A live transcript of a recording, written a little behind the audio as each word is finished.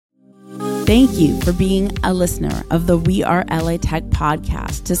Thank you for being a listener of the We Are LA Tech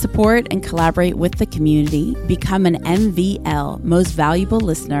podcast. To support and collaborate with the community, become an MVL Most Valuable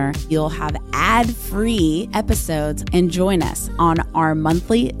Listener. You'll have ad-free episodes and join us on our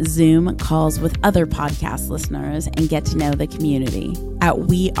monthly Zoom calls with other podcast listeners and get to know the community at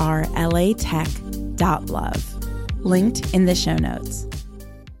WeAreLATech.love. Linked in the show notes.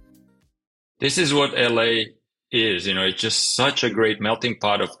 This is what LA is. It's just such a great melting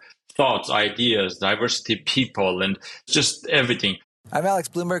pot of thoughts, ideas, diversity, people, and just everything. I'm Alex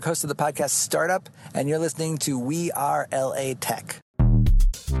Bloomberg, host of the podcast Startup, and you're listening to We Are LA Tech.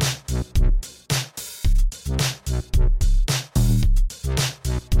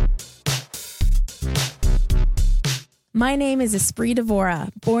 My name is Esprit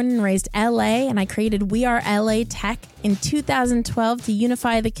Devora, born and raised LA, and I created WeAreLATech in 2012 to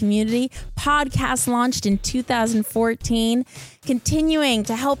unify the community. Podcast launched in 2014, continuing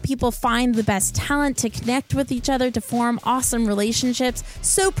to help people find the best talent, to connect with each other, to form awesome relationships.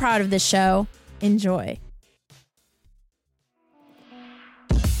 So proud of this show. Enjoy.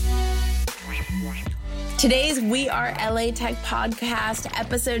 Today's We Are LA Tech podcast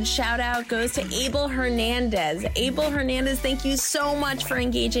episode shout out goes to Abel Hernandez. Abel Hernandez, thank you so much for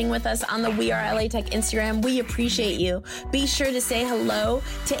engaging with us on the We Are LA Tech Instagram. We appreciate you. Be sure to say hello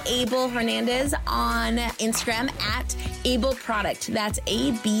to Abel Hernandez on Instagram at Abel Product. That's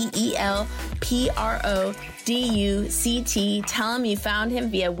ABELPRODUCT. Tell him you found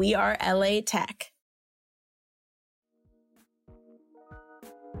him via We Are LA Tech.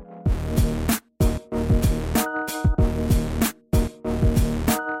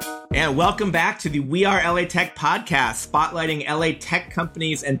 And welcome back to the We Are LA Tech podcast, spotlighting LA tech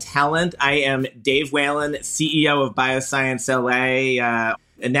companies and talent. I am Dave Whalen, CEO of Bioscience LA,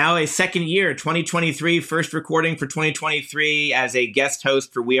 and now a second year, 2023, first recording for 2023 as a guest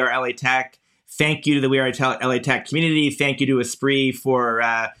host for We Are LA Tech. Thank you to the We Are LA Tech community. Thank you to Esprit for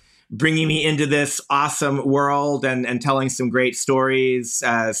bringing me into this awesome world and telling some great stories.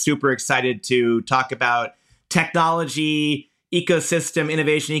 Super excited to talk about technology,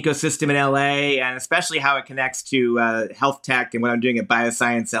 innovation ecosystem in LA, and especially how it connects to health tech and what I'm doing at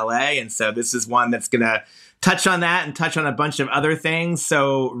Bioscience LA. And so this is one that's going to touch on that and touch on a bunch of other things.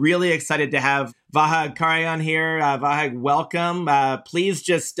 So really excited to have Vahag Karayan here. Vahag, welcome. Please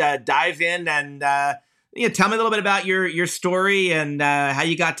just dive in and tell me a little bit about your story and how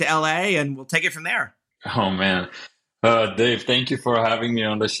you got to LA, and we'll take it from there. Oh, man. Dave, thank you for having me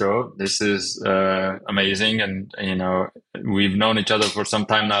on the show. This is amazing. And, we've known each other for some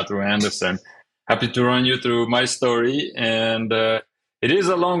time now through Anderson. Happy to run you through my story. And it is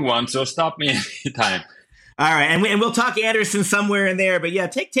a long one, so stop me anytime. All right. And we'll talk Anderson somewhere in there. But yeah,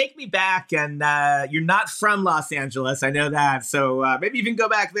 take me back. And you're not from Los Angeles. I know that. So maybe even go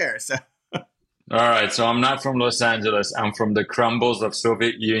back there. So. All right. So I'm not from Los Angeles. I'm from the crumbles of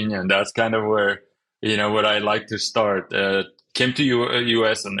Soviet Union. That's kind of where what I like to start. Came to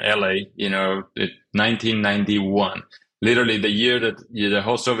U.S. and L.A., in 1991, literally the year that the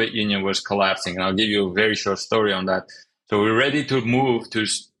whole Soviet Union was collapsing. And I'll give you a very short story on that. So we're ready to move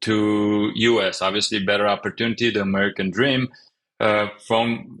to U.S., obviously better opportunity, the American dream,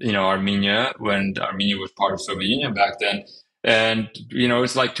 from, Armenia, when Armenia was part of Soviet Union back then. And,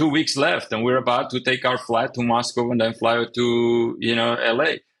 it's like 2 weeks left, and we're about to take our flight to Moscow and then fly to,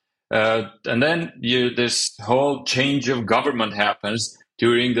 L.A., and then this whole change of government happens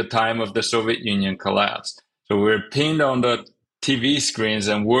during the time of the Soviet Union collapse. So we're pinned on the TV screens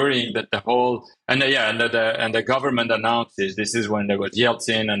and worrying that the government announces this is when there was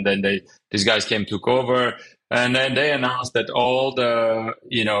Yeltsin, and then these guys took over, and then they announced that all the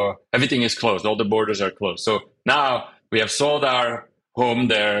everything is closed, all the borders are closed. So now we have sold our home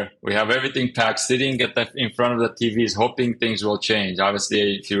there. We have everything packed, sitting in front of the TVs, hoping things will change.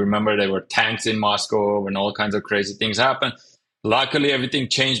 Obviously, if you remember, there were tanks in Moscow and all kinds of crazy things happened. Luckily, everything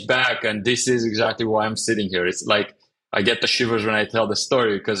changed back, and this is exactly why I'm sitting here. It's like I get the shivers when I tell the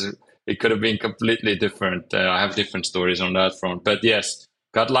story because it could have been completely different. I have different stories on that front. But yes,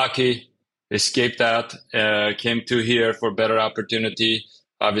 got lucky, escaped that, came to here for better opportunity.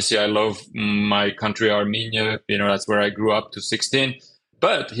 Obviously, I love my country, Armenia. That's where I grew up to 16.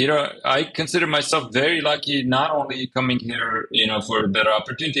 But I consider myself very lucky, not only coming here, for a better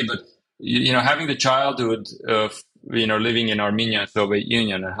opportunity, but having the childhood of living in Armenia and Soviet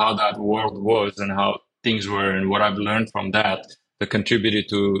Union and how that world was and how things were and what I've learned from that contributed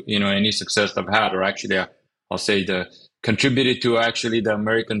to any success I've had, or actually I'll say contributed to actually the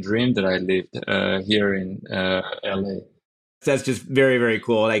American dream that I lived here in LA. That's just very, very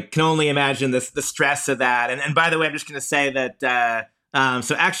cool. I can only imagine the stress of that. And by the way, I'm just going to say that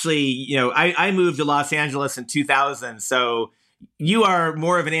So actually, I moved to Los Angeles in 2000. So you are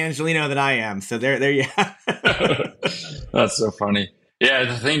more of an Angelino than I am. So there you have it. That's so funny. Yeah,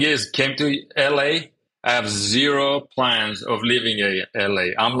 the thing is, came to LA. I have zero plans of leaving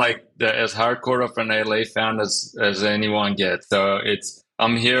LA. I'm like as hardcore of an LA fan as anyone gets. So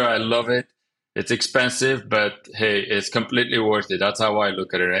I'm here. I love it. It's expensive, but hey, it's completely worth it. That's how I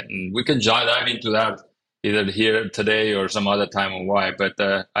look at it. And we can dive into that either here today or some other time on why. But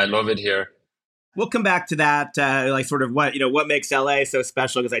I love it here. We'll come back to that, like sort of what makes LA so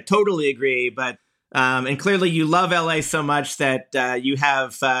special, because I totally agree. But and clearly you love LA so much that you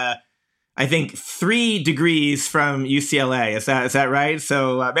have, I think, 3 degrees from UCLA. Is that right?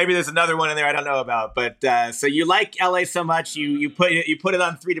 So maybe there's another one in there I don't know about. But so you like LA so much, you put it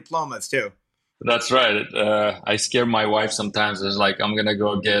on 3 diplomas too. That's right. I scare my wife sometimes. It's like I'm gonna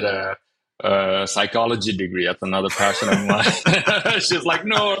go get a psychology degree. That's another passion of mine. She's like,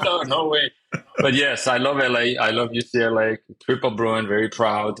 no way. But yes, I love LA. I love UCLA. Triple Bruin, very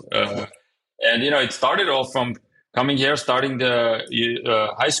proud. And it started all from coming here, starting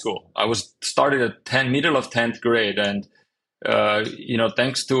the high school. I was started at middle of 10th grade, and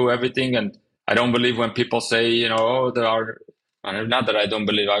thanks to everything. And I don't believe when people say, there are. Not that I don't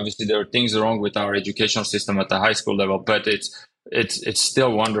believe. Obviously, there are things wrong with our educational system at the high school level, but it's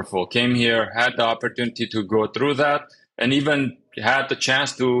still wonderful. Came here, had the opportunity to go through that, and even had the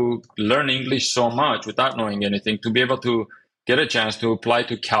chance to learn English so much without knowing anything, to be able to get a chance to apply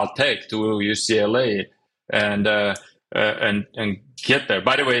to Caltech, to UCLA, and get there.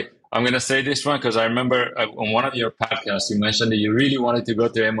 By the way, I'm going to say this one because I remember on one of your podcasts, you mentioned that you really wanted to go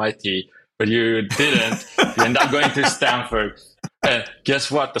to MIT, but you didn't. You ended up going to Stanford.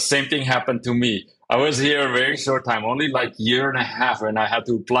 Guess what? The same thing happened to me. I was here a very short time, only like year and a half, and I had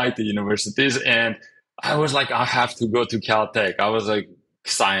to apply to universities. And I was like, I have to go to Caltech. I was like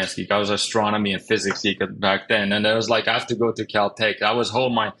science geek. I was astronomy and physics geek back then. And I was like, I have to go to Caltech. That was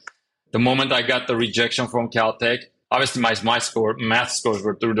the moment I got the rejection from Caltech, obviously my math scores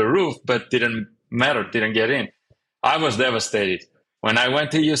were through the roof, but didn't matter, didn't get in. I was devastated. When I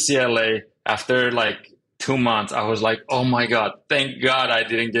went to UCLA, after like 2 months, I was like, oh my God, thank God I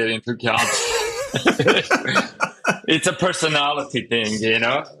didn't get into Caltech. It's a personality thing,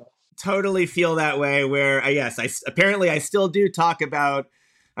 Totally feel that way where, yes, I still do talk about,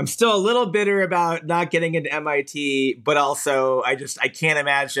 I'm still a little bitter about not getting into MIT, but also I can't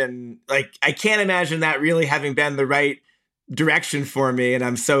imagine that really having been the right direction for me. And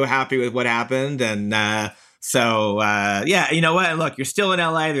I'm so happy with what happened. And you know what? Look, you're still in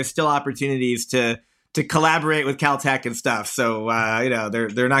LA. There's still opportunities to collaborate with Caltech and stuff. So,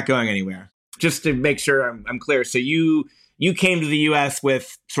 they're not going anywhere. Just to make sure I'm clear. So you came to the U.S.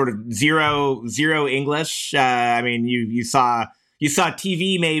 with sort of zero English. I mean, you saw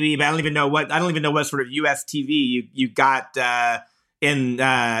TV maybe, but I don't even know what sort of U.S. TV you got in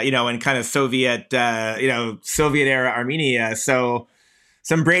kind of Soviet era Armenia. So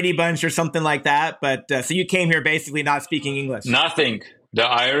some Brady Bunch or something like that. But so you came here basically not speaking English. Nothing. The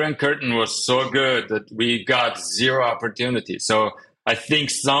Iron Curtain was so good that we got zero opportunity. So I think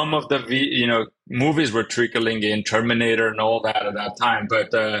some of the movies were trickling in, Terminator and all that at that time,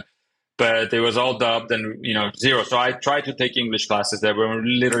 but it was all dubbed and zero. So I tried to take English classes there, but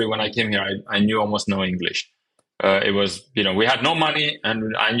literally when I came here, I knew almost no English. It was we had no money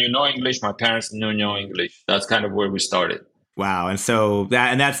and I knew no English. My parents knew no English. That's kind of where we started. Wow, and so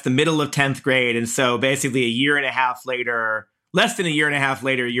that's the middle of 10th grade, and so basically less than a year and a half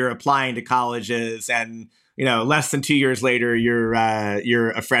later, you're applying to colleges, and less than 2 years later, you're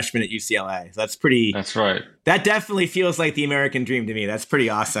a freshman at UCLA. So that's right. That definitely feels like the American dream to me. That's pretty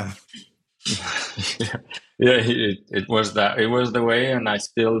awesome. It was that. It was the way, and I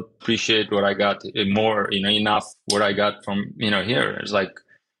still appreciate what I got more. Enough what I got from here. It's like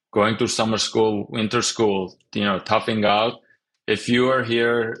going to summer school, winter school. Toughing out. If you are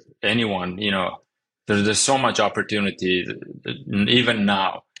here, anyone, there's so much opportunity, even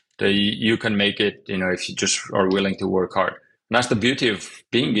now. You can make it, if you just are willing to work hard. And that's the beauty of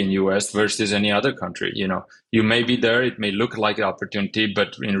being in US versus any other country. You may be there, it may look like an opportunity,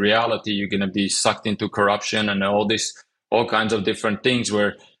 but in reality, you're going to be sucked into corruption and all kinds of different things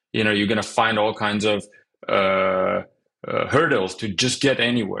where, you're going to find all kinds of hurdles to just get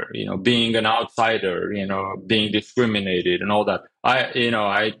anywhere, being an outsider, being discriminated and all that.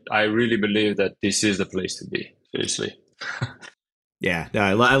 I really believe that this is the place to be, seriously. Yeah, no,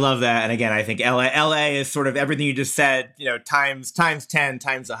 I love that. And again, I think LA is sort of everything you just said, times 10,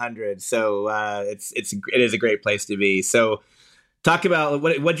 times 100. So it is a great place to be. So Talk about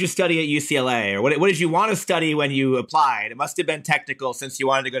what did you study at UCLA, or what did you want to study when you applied? It must have been technical since you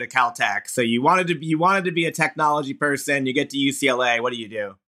wanted to go to Caltech. So you wanted to be a technology person. You get to UCLA. What do you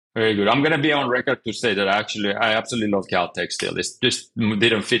do? Very good. I'm going to be on record to say that actually I absolutely love Caltech still. It just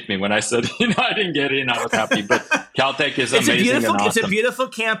didn't fit me when I said, I didn't get in. I was happy. But Caltech is amazing and awesome. It's a beautiful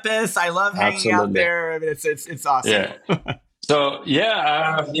campus. I love hanging out there. I mean, it's awesome. Yeah. So,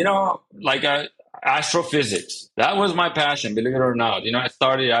 astrophysics. That was my passion, believe it or not. I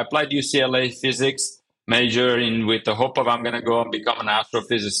applied UCLA physics major with the hope of I'm going to go and become an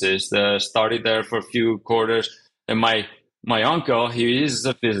astrophysicist. Studied there for a few quarters. And my uncle, he is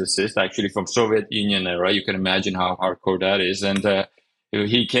a physicist, actually from Soviet Union era. You can imagine how hardcore that is. And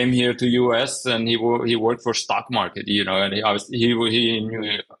he came here to US and he worked for stock market, and he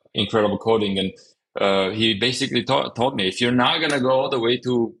knew incredible coding. And he basically told me, if you're not going to go all the way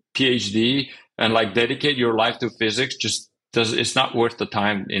to PhD and dedicate your life to physics, it's not worth the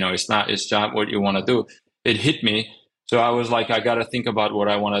time. It's not what you want to do. It hit me. So I was like, I got to think about what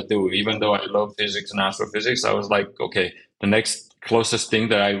I want to do. Even though I love physics and astrophysics, I was like, okay, the next closest thing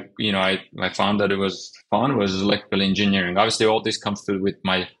that I found that it was fun was electrical engineering. Obviously, all this comes through with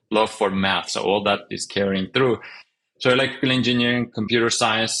my love for math. So all that is carrying through. So electrical engineering, computer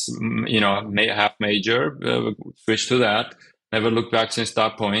science, half major, switched to that. Never looked back since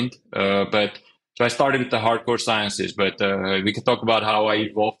that point. So I started with the hardcore sciences, but we could talk about how I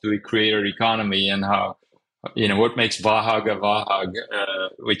evolved to a creator economy and how, what makes Vahag a Vahag,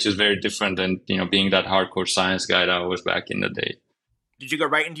 which is very different than, being that hardcore science guy that I was back in the day. Did you go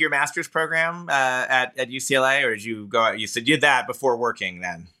right into your master's program at UCLA, or did you go out? You said you did that before working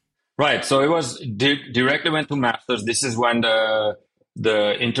then. Right. So it was directly went to master's. This is when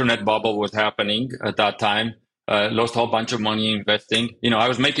the internet bubble was happening at that time. Lost a whole bunch of money investing. I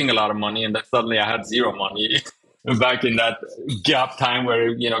was making a lot of money, and then suddenly I had zero money. Back in that gap time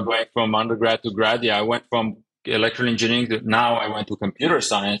where, going from undergrad to grad, I went from electrical engineering to now I went to computer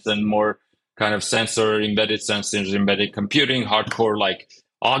science and more kind of embedded sensors, embedded computing, hardcore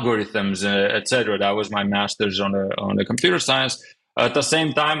algorithms, etc. That was my master's on the computer science. At the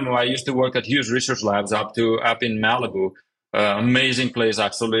same time, I used to work at Hughes Research Labs up in Malibu. Amazing place.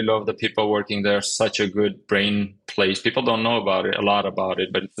 Absolutely love the people working there. Such a good brain place. People don't know a lot about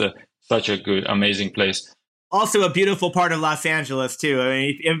it, but it's such a good, amazing place. Also a beautiful part of Los Angeles too. I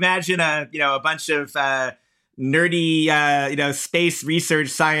mean, imagine a bunch of nerdy space research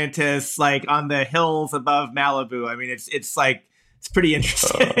scientists on the hills above Malibu. I mean, it's pretty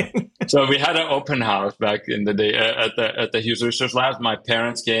interesting. So we had an open house back in the day at the Hughes Research Labs. My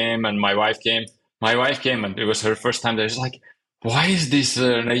parents came and my wife came. My wife came and it was her first time there. She's like, why is this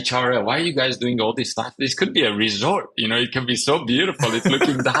an HRL? Why are you guys doing all this stuff? This could be a resort. It can be so beautiful. It's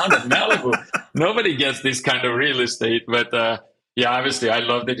looking down at Malibu. Nobody gets this kind of real estate. But obviously I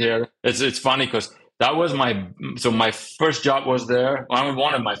loved it here. It's funny because that was my first job was there.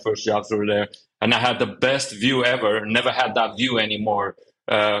 One of my first jobs were there. And I had the best view ever. Never had that view anymore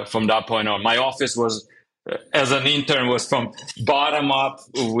from that point on. My office was, as an intern, was from bottom up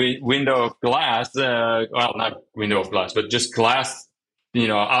window of glass. Not window of glass, but just glass,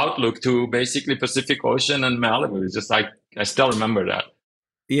 outlook to basically Pacific Ocean and Malibu. It's just I still remember that.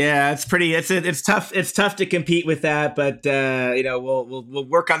 Yeah, it's pretty. It's tough. It's tough to compete with that, but we'll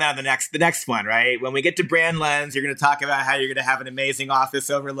work on that in the next one, right? When we get to BrandLens, you're going to talk about how you're going to have an amazing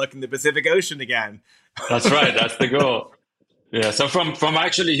office overlooking the Pacific Ocean again. That's right. That's the goal. Yeah. So from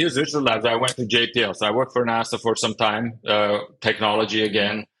actually Hughes Research Labs, I went to JPL. So I worked for NASA for some time. Technology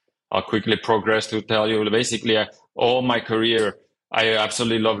again. I'll quickly progress to tell you. Basically, all my career, I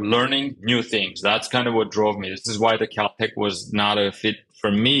absolutely love learning new things. That's kind of what drove me. This is why the Caltech was not a fit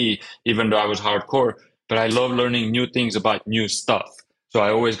for me, even though I was hardcore. But I love learning new things about new stuff. So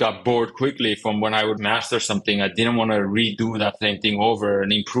I always got bored quickly from when I would master something. I didn't want to redo that same thing over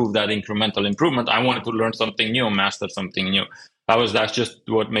and improve that incremental improvement. I wanted to learn something new, master something new. That's just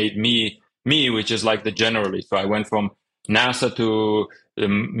what made me, which is like the generalist. So I went from NASA to the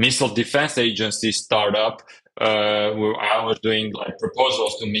Missile Defense Agency startup, where I was doing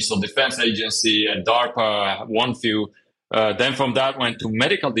proposals to Missile Defense Agency and DARPA, one few. Then from that went to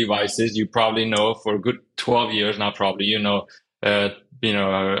medical devices. You probably know for a good 12 years now, probably,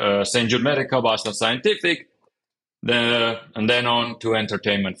 St. Jude Medical, Boston Scientific, and then on to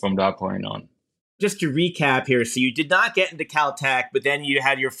entertainment from that point on. Just to recap here, so you did not get into Caltech, but then you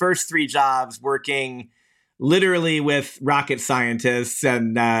had your first 3 jobs working literally with rocket scientists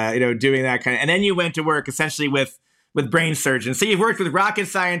and, doing that kind of, and then you went to work essentially with brain surgeons. So you've worked with rocket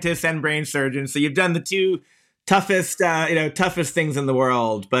scientists and brain surgeons. So you've done the 2 toughest things in the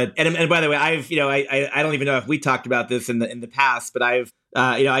world. But and by the way, I don't even know if we talked about this in the past, but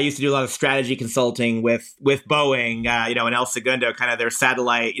I used to do a lot of strategy consulting with Boeing, in El Segundo, kind of their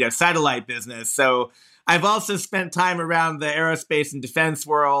satellite business. So I've also spent time around the aerospace and defense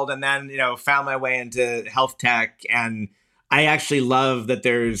world, and then found my way into health tech. And I actually love that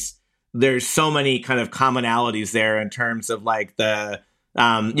there's so many kind of commonalities there in terms of like the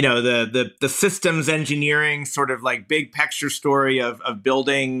systems engineering sort of like big picture story of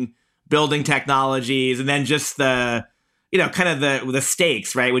building technologies, and then just the kind of the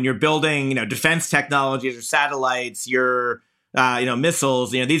stakes, right? When you're building defense technologies or satellites, your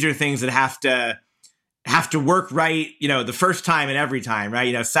missiles, these are things that have to work right, the first time and every time,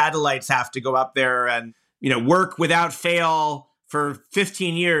 right? Satellites have to go up there and work without fail for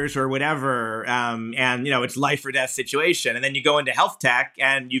 15 years or whatever. And, it's life or death situation. And then you go into health tech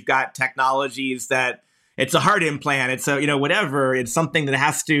and you've got technologies that it's a heart implant. It's whatever. It's something that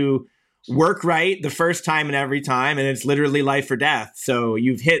has to work right the first time and every time. And it's literally life or death. So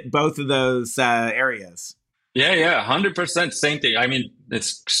you've hit both of those areas. Yeah. 100% same thing. I mean,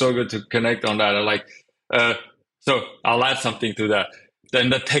 it's so good to connect on that. So I'll add something to that. Then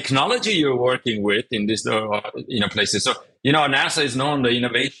the technology you're working with in these places. So NASA is known the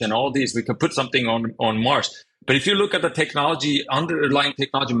innovation, all these. We could put something on Mars, but if you look at the underlying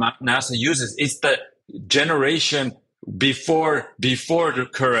technology NASA uses, it's the generation before the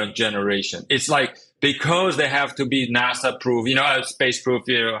current generation. It's like because they have to be NASA proof, space proof.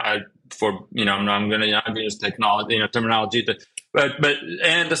 I'm going to use technology, terminology. But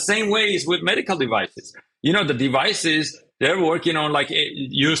and the same way is with medical devices. The devices they're working on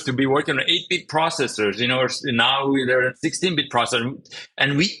used to be working on 8-bit processors. Now they're at 16-bit processor,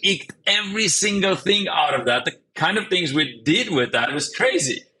 and we eked every single thing out of that. The kind of things we did with that was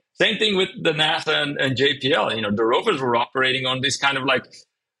crazy. Same thing with the NASA and JPL. The rovers were operating on this kind of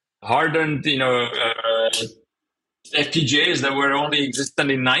hardened, FPGAs that were only existent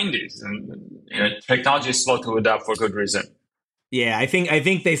in 90s, and technology is slow to adapt for good reason. Yeah, I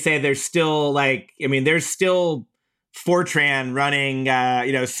think they say there's still there's still Fortran running,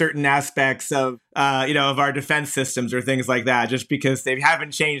 certain aspects of our defense systems or things like that, just because they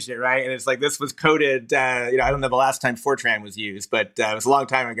haven't changed it, right? And it's like this was coded, I don't know the last time Fortran was used, but it was a long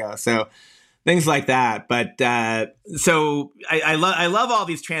time ago. So things like that. But so I love all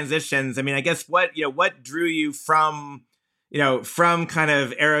these transitions. I mean, I guess what drew you from kind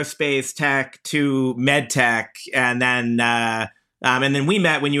of aerospace tech to med tech, and then we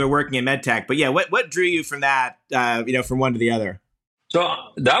met when you were working in med tech. But yeah, what drew you from that, from one to the other? So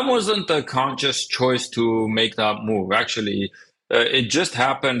that wasn't a conscious choice to make that move. Actually, it just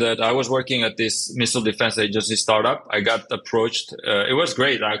happened that I was working at this missile defense agency startup. I got approached. It was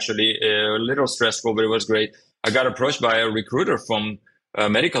great, actually. A little stressful, but it was great. I got approached by a recruiter from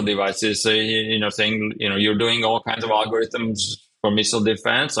medical devices, saying, you're doing all kinds of algorithms for missile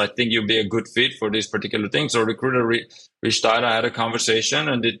defense. I think you'd be a good fit for this particular thing. So recruiter reached out. I had a conversation,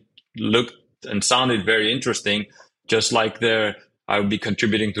 and it looked and sounded very interesting. Just like I would be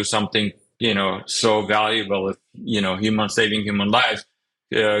contributing to something, so valuable, saving human lives.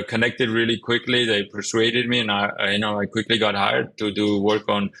 Connected really quickly. They persuaded me, and I quickly got hired to do work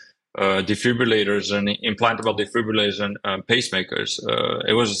on defibrillators and implantable defibrillators and pacemakers.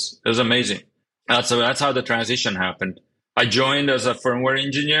 It was amazing. That's how the transition happened. I joined as a firmware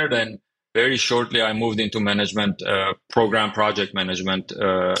engineer. Then very shortly, I moved into management, project management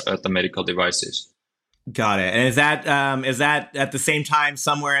at the medical devices. Got it. And is that at the same time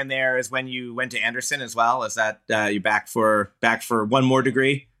somewhere in there as when you went to Anderson as well? Is that you back for one more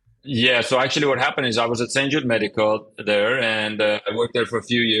degree? Yeah. So actually, what happened is I was at St. Jude Medical there, and I worked there for a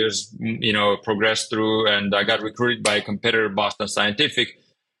few years. Progressed through, and I got recruited by a competitor, Boston Scientific.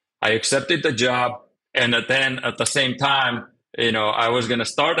 I accepted the job. And then at the same time, I was going to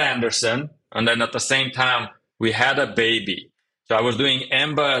start Anderson. And then at the same time, we had a baby. So I was doing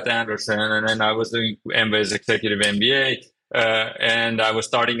MBA at Anderson, and then I was doing MBA as executive MBA. And I was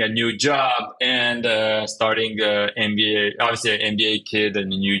starting a new job and starting MBA, obviously an MBA kid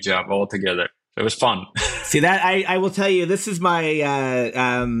and a new job all together. It was fun. See, that I will tell you, this is my,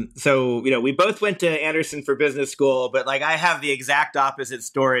 so, we both went to Anderson for business school, but I have the exact opposite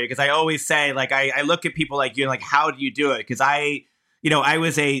story, because I always say, I look at people like you and how do you do it? Because I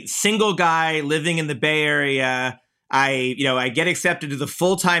was a single guy living in the Bay Area. I get accepted to the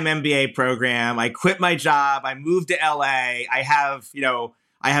full-time MBA program. I quit my job. I moved to LA. I have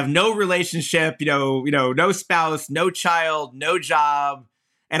no relationship, no spouse, no child, no job.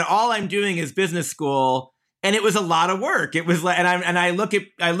 And all I'm doing is business school. And it was a lot of work. It was like, I look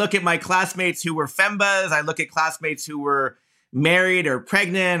at my classmates who were fembas. I look at classmates who were married or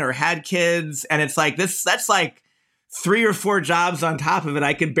pregnant or had kids. And it's like that's like 3 or 4 jobs on top of it.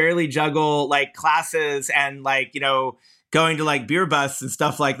 I could barely juggle like classes and like, going to like beer busts and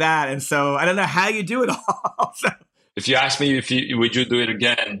stuff like that. And so I don't know how you do it all. So. If you ask me would you do it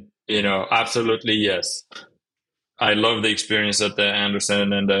again, absolutely yes. I love the experience at the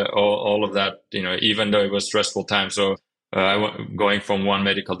Anderson and all of that, even though it was stressful time. So going from one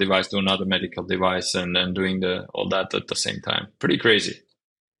medical device to another medical device and doing all that at the same time. Pretty crazy.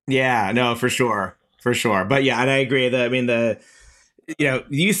 Yeah, no, for sure. But yeah, and I agree that,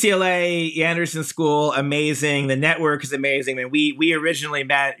 UCLA, Anderson School, amazing. The network is amazing. I mean, we originally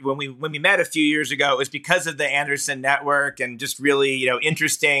met when we met a few years ago. It was because of the Anderson network and just really,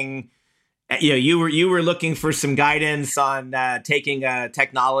 interesting. You were looking for some guidance on taking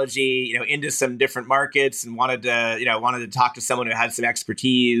technology, into some different markets, and wanted to talk to someone who had some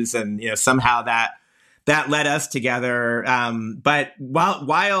expertise, and somehow that led us together. But while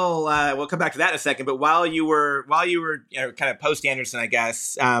we'll come back to that in a second. But while you were kind of post Anderson, I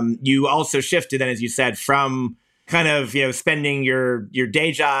guess you also shifted, then, as you said, from kind of spending your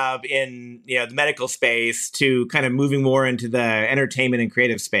day job in the medical space to kind of moving more into the entertainment and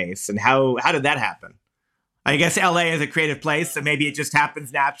creative space. And how did that happen? I guess LA is a creative place, so maybe it just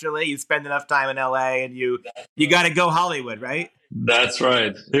happens naturally. You spend enough time in LA and you got to go Hollywood, right? That's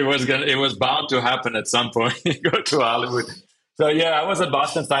right. It was bound to happen at some point. Go to Hollywood. So yeah, I was at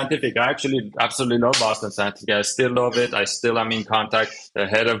Boston Scientific. I actually absolutely love Boston Scientific. I still love it. I still am in contact. The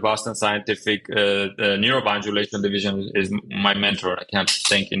head of Boston Scientific the neuromodulation division is my mentor. I can't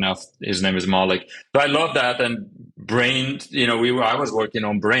thank enough. His name is Malik. So I love that. And brain, I was working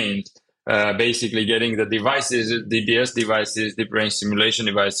on brains, basically getting the devices, DBS devices, the brain stimulation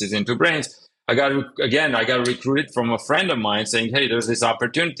devices into brains. I got recruited from a friend of mine saying, hey, there's this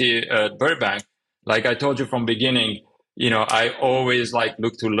opportunity at Burbank. Like I told you from beginning, I always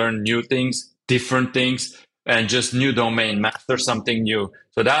look to learn new things, different things, and just new domain, master something new.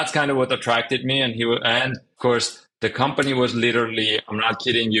 So that's kind of what attracted me. And of course, the company was literally, I'm not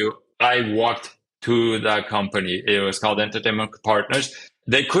kidding you, I walked to that company. It was called Entertainment Partners.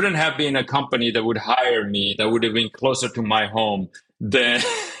 They couldn't have been a company that would hire me, that would have been closer to my home than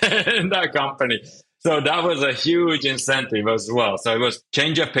that company. So that was a huge incentive as well. So it was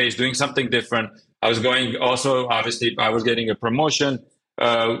change of pace, doing something different. I was going also, obviously, I was getting a promotion.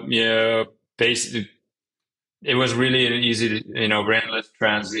 Basically, it was really an easy, brainless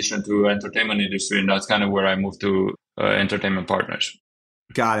transition to entertainment industry. And that's kind of where I moved to Entertainment Partners.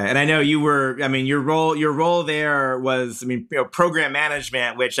 Got it. And I know your role there was, program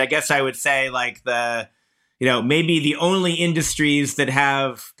management, which I guess I would say like maybe the only industries that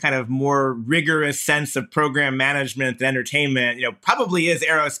have kind of more rigorous sense of program management than entertainment, probably is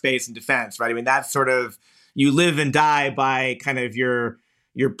aerospace and defense, right? I mean, that's sort of, you live and die by kind of your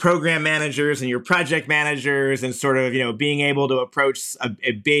program managers and your project managers, and sort of, being able to approach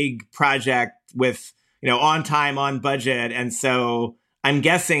a big project with, on time, on budget. And so I'm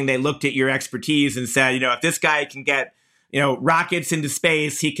guessing they looked at your expertise and said, if this guy can get rockets into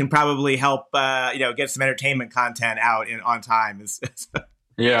space, he can probably help, get some entertainment content out on time.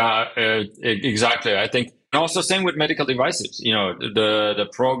 Yeah, exactly. I think, and also same with medical devices. The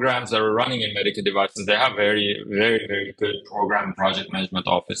programs that are running in medical devices, they have very, very, very good program and project management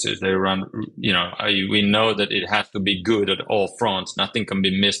offices. They run, we know that it has to be good at all fronts. Nothing can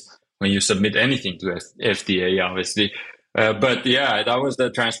be missed when you submit anything to FDA, obviously. But yeah, that was the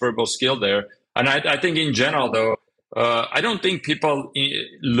transferable skill there. And I think in general, though, I don't think people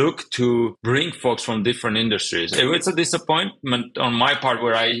look to bring folks from different industries. It's a disappointment on my part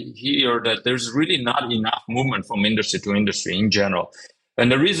where I hear that there's really not enough movement from industry to industry in general.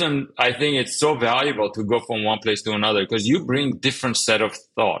 And the reason I think it's so valuable to go from one place to another, because you bring different set of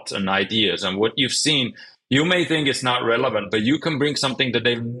thoughts and ideas, and what you've seen, you may think it's not relevant, but you can bring something that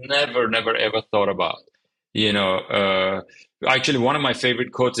they've never, ever thought about. Actually, one of my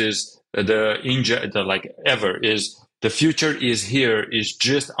favorite quotes is the future is here, is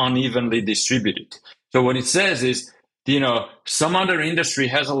just unevenly distributed. So what it says is, some other industry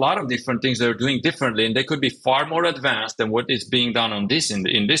has a lot of different things they're doing differently, and they could be far more advanced than what is being done in this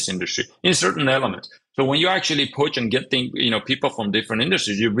industry in certain elements. So when you actually poach and get people from different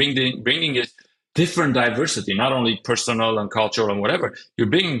industries, you're bringing it different diversity, not only personal and cultural and whatever. You're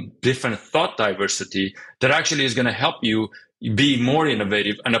bringing different thought diversity that actually is going to help you be more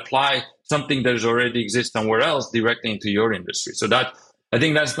innovative and apply something that already exists somewhere else directly into your industry. So I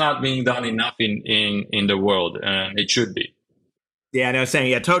think that's not being done enough in the world, and it should be. Yeah, no,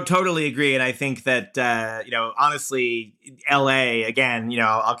 saying, yeah, totally agree. And I think that, honestly, LA, again,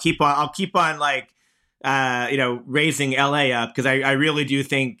 I'll keep on like, raising LA up, because I really do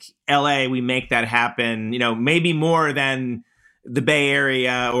think LA, we make that happen, maybe more than the Bay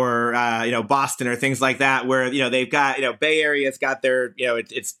Area or, Boston or things like that, where, they've got, Bay Area's got their,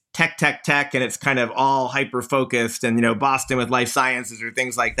 it's tech, and it's kind of all hyper focused, and, Boston with life sciences or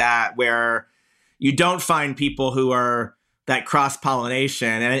things like that, where you don't find people who are that cross pollination.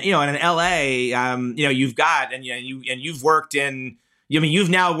 And, and in LA, you've got, and, you've worked in, you've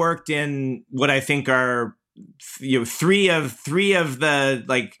now worked in what I think are, three of the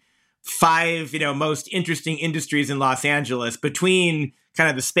like 5, most interesting industries in Los Angeles, between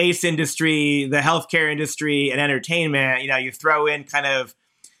kind of the space industry, the healthcare industry, and entertainment. You throw in kind of,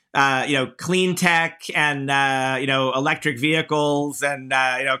 clean tech and, electric vehicles and,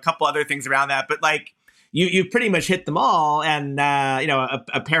 a couple other things around that. But like, you pretty much hit them all, and,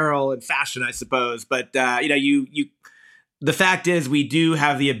 apparel and fashion, I suppose. But, the fact is, we do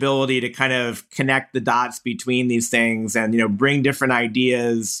have the ability to kind of connect the dots between these things and, bring different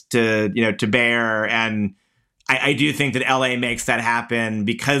ideas to bear. And I do think that LA makes that happen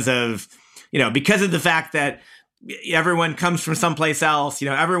because of the fact that everyone comes from someplace else.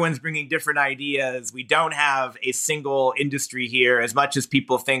 Everyone's bringing different ideas. We don't have a single industry here, as much as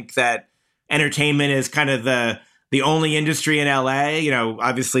people think that entertainment is kind of the only industry in LA.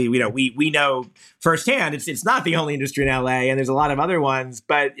 Obviously, we know firsthand it's not the only industry in LA, and there's a lot of other ones.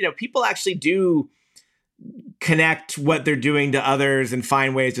 But people actually do connect what they're doing to others and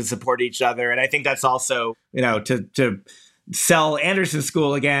find ways to support each other. And I think that's also, to sell Anderson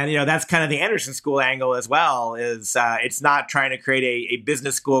School again, that's kind of the Anderson School angle as well. Is it's not trying to create a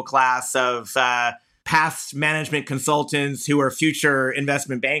business school class of past management consultants who are future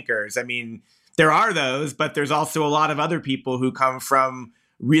investment bankers. I mean, there are those, but there's also a lot of other people who come from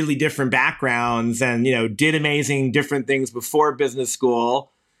really different backgrounds and, did amazing different things before business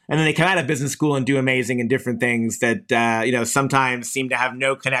school. And then they come out of business school and do amazing and different things that, sometimes seem to have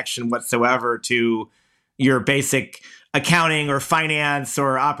no connection whatsoever to your basic accounting or finance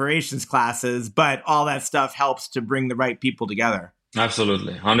or operations classes. But all that stuff helps to bring the right people together.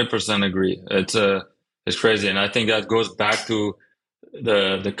 Absolutely. 100% agree. It's crazy. And I think that goes back to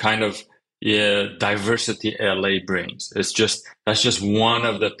the kind of diversity LA brings. That's just one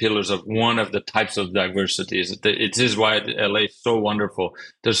of the pillars of one of the types of diversities. It is why LA is so wonderful.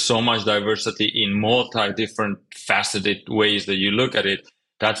 There's so much diversity in multi different faceted ways that you look at it.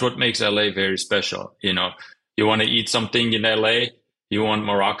 That's what makes LA very special. You want to eat something in LA, you want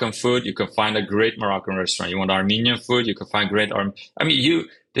Moroccan food, you can find a great Moroccan restaurant. You want Armenian food, you can find great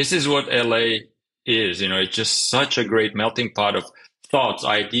this is what LA is. It's just such a great melting pot of thoughts,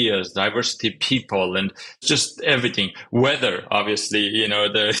 ideas, diversity, people, and just everything. Weather, obviously,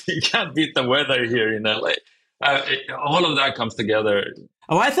 you can't beat the weather here in LA. All of that comes together.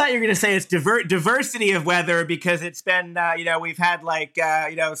 Oh, I thought you were going to say it's diversity of weather, because it's been, we've had like,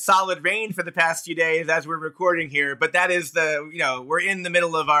 solid rain for the past few days as we're recording here. But that is we're in the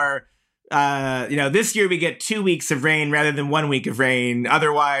middle of our, this year we get 2 weeks of rain rather than 1 week of rain.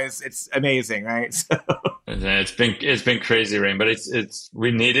 Otherwise, it's amazing, right? So. It's been crazy rain, but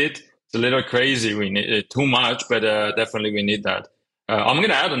we need it. It's a little crazy. We need it too much, but definitely we need that. I'm going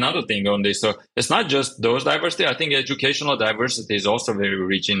to add another thing on this. So it's not just those diversity. I think educational diversity is also very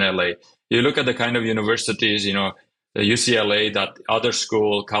rich in LA. You look at the kind of universities, the UCLA, that other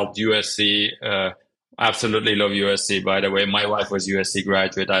school called USC. Absolutely love USC, by the way. My wife was USC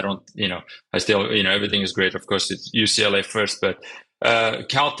graduate. I still, everything is great. Of course, it's UCLA first, but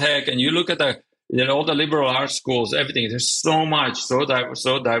Caltech, and you look at all the liberal arts schools, everything. There's so much, so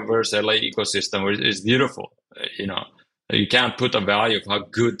diverse LA ecosystem. It's beautiful. You can't put a value of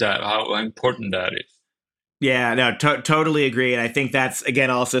how important that is. Yeah, no, totally agree. And I think that's, again,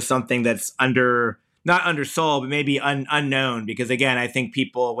 also something that's not undersold, but maybe unknown. Because again, I think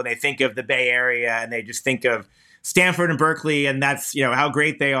people, when they think of the Bay Area and they just think of Stanford and Berkeley, and that's, how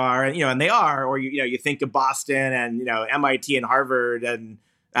great they are, and, and they are, or, you think of Boston and, MIT and Harvard. And,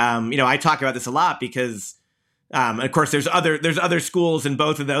 I talk about this a lot because, of course, there's other schools in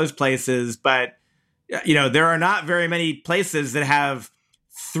both of those places, but, there are not very many places that have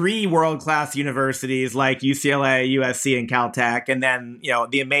 3 world-class universities like UCLA, USC, and Caltech. And then,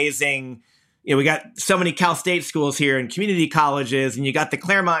 the amazing, we got so many Cal State schools here and community colleges, and you got the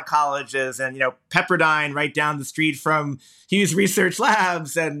Claremont colleges and, Pepperdine right down the street from Hughes Research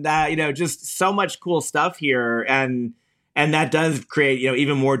Labs, and, just so much cool stuff here. And that does create,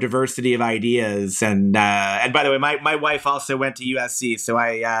 even more diversity of ideas. And by the way, my wife also went to USC. So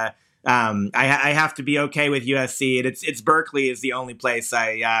I have to be okay with USC, and it's Berkeley is the only place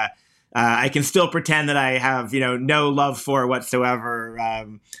I can still pretend that I have no love for whatsoever.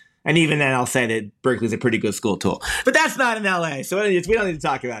 And even then, I'll say that Berkeley's a pretty good school tool. But that's not in LA, so we don't need to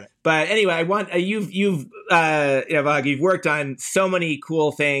talk about it. But anyway, I want Vahag, you've worked on so many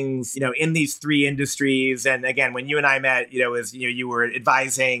cool things, in these three industries. And again, when you and I met, you were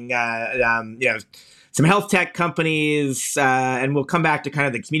advising, some health tech companies, and we'll come back to kind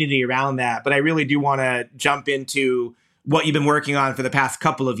of the community around that. But I really do want to jump into what you've been working on for the past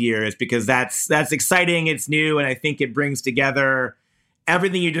couple of years, because that's exciting. It's new, and I think it brings together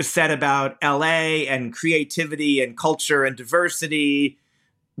everything you just said about LA and creativity and culture and diversity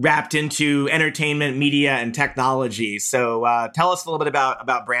wrapped into entertainment, media, and technology. So tell us a little bit about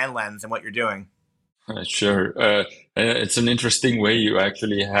BrandLens and what you're doing. Sure. It's an interesting way you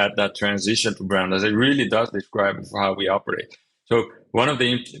actually had that transition to BrandLens. It really does describe how we operate. So one of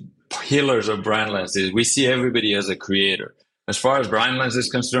the pillars of BrandLens is we see everybody as a creator. As far as BrandLens is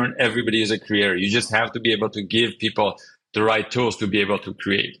concerned, everybody is a creator. You just have to be able to give people the right tools to be able to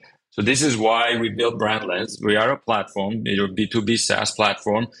create. So this is why we built BrandLens. We are a platform, a B2B SaaS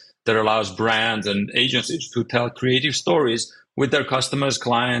platform that allows brands and agencies to tell creative stories with their customers,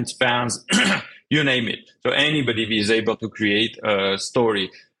 clients, fans, you name it. So anybody is able to create a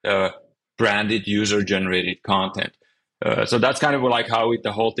story, branded, user-generated content. So that's kind of like how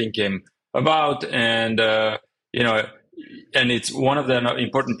the whole thing came about. And, and it's one of the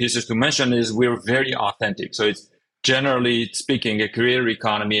important pieces to mention is we're very authentic. So it's generally speaking, a creator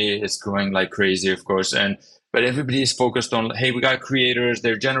economy is growing like crazy, of course. But everybody is focused on, hey, we got creators,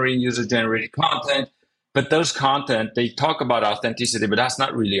 they're generating user-generated content. But those content, they talk about authenticity, but that's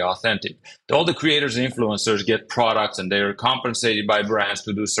not really authentic. All the creators and influencers get products and they're compensated by brands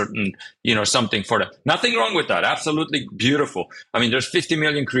to do certain, something for them. Nothing wrong with that. Absolutely beautiful. I mean, there's 50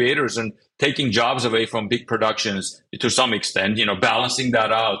 million creators and taking jobs away from big productions to some extent, balancing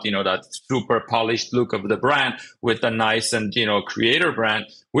that out, that super polished look of the brand with a nice and, creator brand.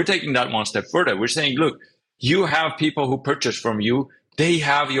 We're taking that one step further. We're saying, look, you have people who purchase from you. They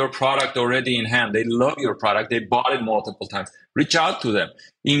have your product already in hand. They love your product. They bought it multiple times. Reach out to them,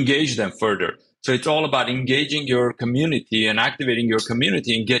 engage them further. So it's all about engaging your community and activating your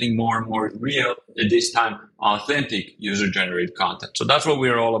community and getting more and more real, at this time, authentic user-generated content. So that's what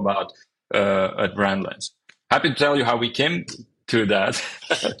we're all about at BrandLens. Happy to tell you how we came to that.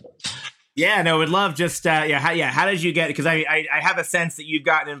 Yeah, no, would love just, how did you get, because I have a sense that you've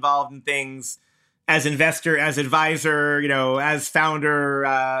gotten involved in things as investor, as advisor, as founder,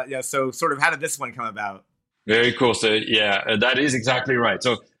 so sort of how did this one come about? Very cool. So yeah, that is exactly right.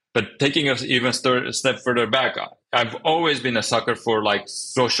 So, but taking us even a step further back, I've always been a sucker for like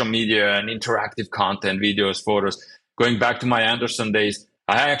social media and interactive content, videos, photos. Going back to my Anderson days,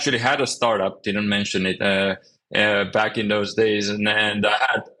 I actually had a startup, didn't mention it, back in those days. And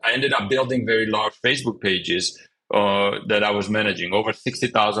I ended up building very large Facebook pages that I was managing, over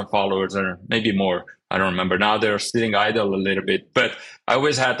 60,000 followers or maybe more. I don't remember. Now they're sitting idle a little bit, but I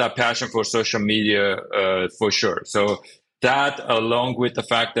always had that passion for social media for sure. So that, along with the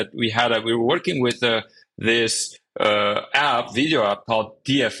fact that we were working with this video app called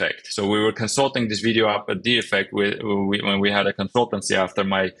D-Effect. So we were consulting this video app at D-Effect when we had a consultancy after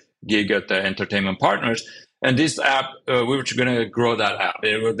my gig at the Entertainment Partners. And this app, we were going to grow that app.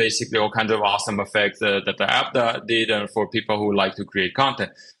 It was basically all kinds of awesome effects that the app did for people who like to create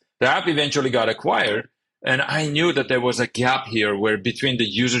content. The app eventually got acquired, and I knew that there was a gap here where between the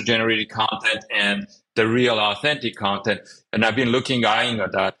user-generated content and the real authentic content, and I've been eyeing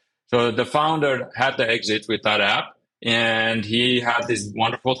at that. So the founder had to exit with that app, and he had this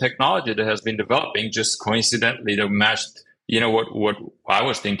wonderful technology that has been developing just coincidentally to match, what I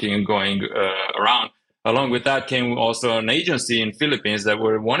was thinking and going around. Along with that came also an agency in Philippines that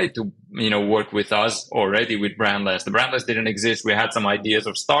wanted to, work with us already with BrandLens. The BrandLens didn't exist. We had some ideas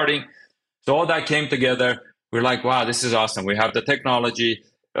of starting. So all that came together. We're like, wow, this is awesome. We have the technology.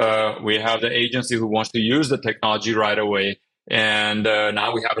 We have the agency who wants to use the technology right away. And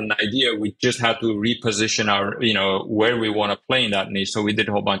now we have an idea. We just had to reposition our, where we want to play in that niche. So we did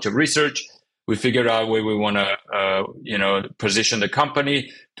a whole bunch of research. We figured out where we want to, position the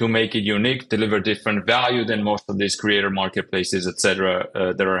company to make it unique, deliver different value than most of these creator marketplaces, et cetera,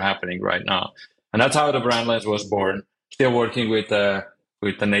 that are happening right now. And that's how the BrandLens was born. Still working with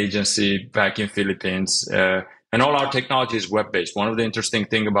an agency back in Philippines. And all our technology is web-based. One of the interesting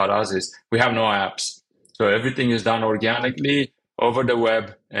things about us is we have no apps. So everything is done organically over the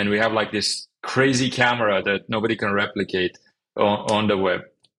web. And we have like this crazy camera that nobody can replicate on the web.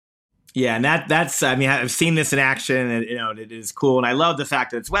 Yeah, and that's I mean, I've seen this in action, and it is cool, and I love the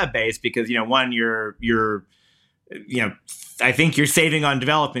fact that it's web based because one, you're I think you're saving on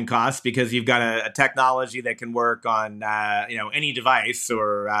development costs because you've got a technology that can work on any device,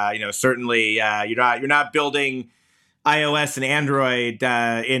 or certainly you're not building iOS and Android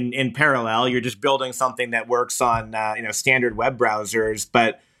in parallel. You're just building something that works on standard web browsers,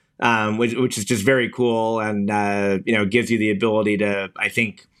 but which is just very cool, and gives you the ability to I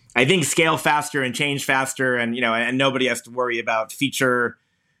think scale faster and change faster, and and nobody has to worry about feature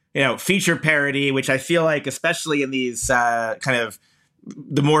parity, which I feel like, especially in these kind of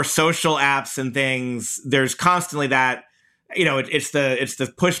the more social apps and things, there's constantly that, it's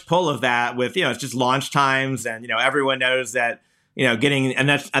the push pull of that with, it's just launch times, and, everyone knows that, getting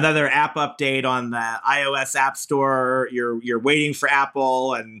another app update on the iOS App Store, you're waiting for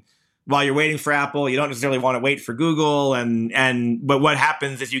Apple, and while you're waiting for Apple, you don't necessarily want to wait for Google, but what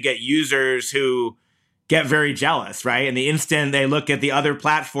happens is you get users who get very jealous, right? And the instant they look at the other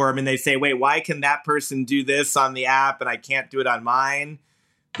platform and they say, wait, why can that person do this on the app and I can't do it on mine?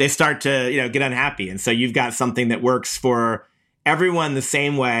 They start to, get unhappy. And so you've got something that works for everyone the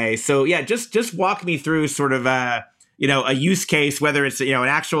same way. So yeah, just walk me through sort of a use case, whether it's, an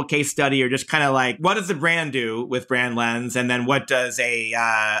actual case study or just kind of like, what does the brand do with BrandLens? And then what does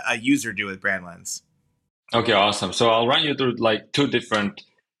a user do with BrandLens? Okay, awesome. So I'll run you through like two different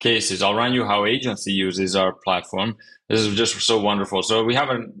cases. I'll run you how agency uses our platform. This is just so wonderful. So we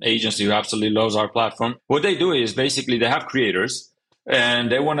have an agency who absolutely loves our platform. What they do is basically they have creators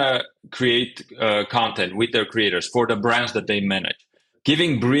and they want to create content with their creators for the brands that they manage.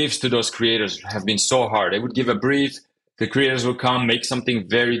 Giving briefs to those creators have been so hard. They would give a brief, the creators will come, make something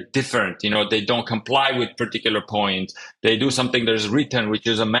very different. They don't comply with particular points. They do something that is written, which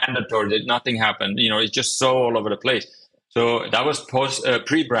is a mandatory, that nothing happened. It's just so all over the place. So that was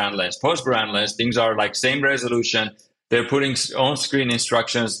pre-BrandLens. Post-BrandLens, things are like same resolution. They're putting on-screen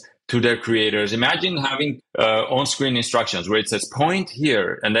instructions to their creators. Imagine having on-screen instructions where it says point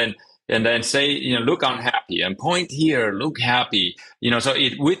here and then say, look unhappy, and point here, look happy. So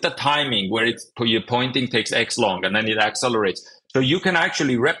with the timing where your pointing takes X long and then it accelerates. So you can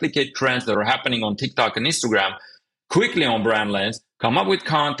actually replicate trends that are happening on TikTok and Instagram quickly on BrandLens, come up with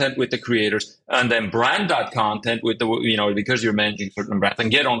content with the creators, and then brand that content with the, because you're managing certain brands,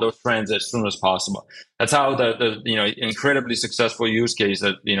 and get on those trends as soon as possible. That's how the incredibly successful use case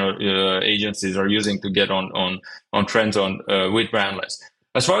that, agencies are using to get on trends with BrandLens.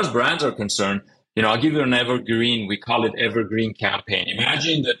 As far as brands are concerned, I'll give you an evergreen, we call it evergreen campaign.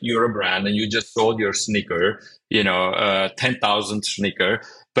 Imagine that you're a brand and you just sold your sneaker, 10,000 sneaker,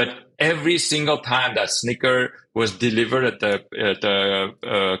 but every single time that sneaker was delivered at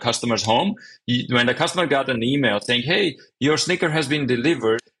the customer's home, when the customer got an email saying, hey, your sneaker has been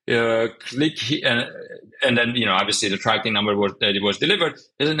delivered, click here, and then, obviously the tracking number that it was delivered,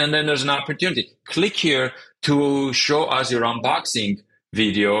 and then there's an opportunity. Click here to show us your unboxing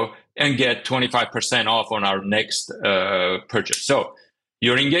video and get 25% off on our next purchase. So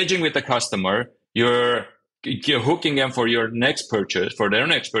you're engaging with the customer, you're hooking them for your next purchase, for their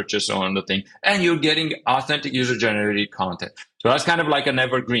next purchase on the thing, and you're getting authentic user-generated content. So that's kind of like an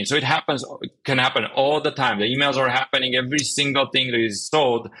evergreen. So it can happen all the time. The emails are happening. Every single thing that is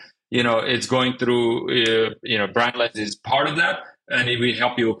sold, it's going through, BrandLens is part of that, and it will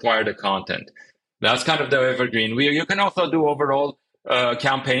help you acquire the content. That's kind of the evergreen. You can also do overall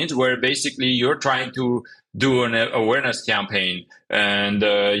campaigns where basically you're trying to do an awareness campaign, and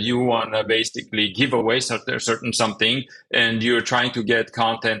you want to basically give away certain something, and you're trying to get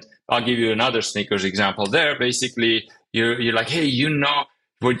content. I'll give you another sneakers example there. Basically, you're like, hey,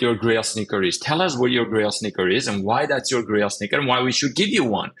 what your grail sneaker is. Tell us what your grail sneaker is and why that's your grail sneaker and why we should give you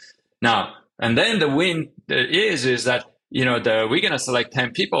one. Now, and then the win is that, we're going to select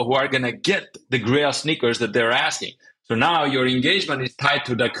 10 people who are going to get the grail sneakers that they're asking. So now your engagement is tied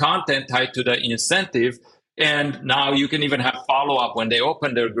to the content, tied to the incentive. And now you can even have follow-up when they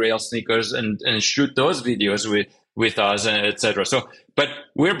open their grail sneakers and shoot those videos with us, and et cetera. So, but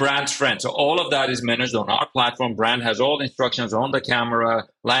we're brand's friend. So all of that is managed on our platform. Brand has all the instructions on the camera,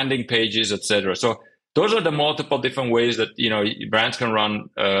 landing pages, et cetera. So those are the multiple different ways that, brands can run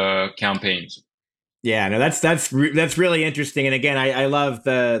campaigns. Yeah, no, that's really interesting. And again, I love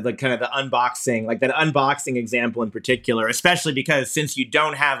the kind of the unboxing, like that unboxing example in particular, especially because since you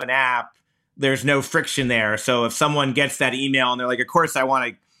don't have an app, there's no friction there. So if someone gets that email and they're like, of course I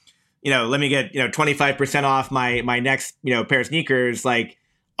want to, let me get, 25% off my next, pair of sneakers, like,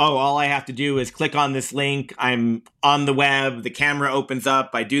 oh, all I have to do is click on this link. I'm on the web, the camera opens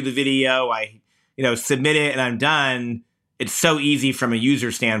up, I do the video, I, submit it, and I'm done. it's so easy from a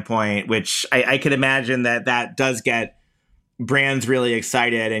user standpoint, which I could imagine that does get brands really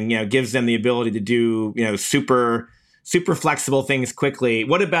excited and, gives them the ability to do, super flexible things quickly.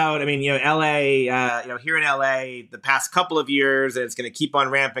 What about, LA, here in LA, the past couple of years, and it's going to keep on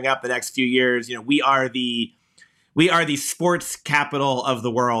ramping up the next few years. We are the sports capital of the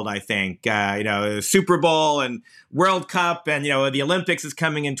world, I think. Super Bowl and World Cup and, the Olympics is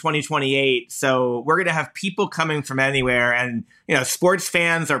coming in 2028. So we're going to have people coming from anywhere. And, sports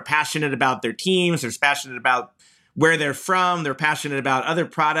fans are passionate about their teams. They're passionate about where they're from. They're passionate about other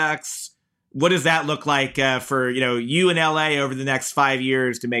products. What does that look like for, you in LA over the next 5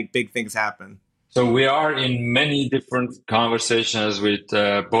 years to make big things happen? So we are in many different conversations with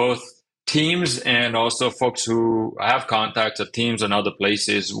both teams and also folks who have contacts at teams and other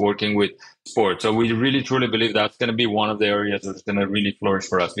places working with sports. So we really truly believe that's going to be one of the areas that's going to really flourish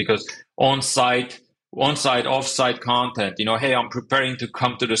for us, because on-site, off-site content, hey, I'm preparing to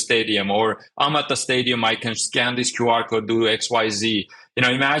come to the stadium, or I'm at the stadium, I can scan this QR code, do XYZ.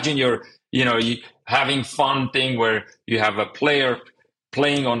 Imagine you're having fun thing where you have a player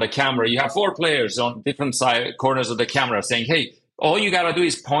playing on the camera. You have 4 players on different corners of the camera saying, hey, all you got to do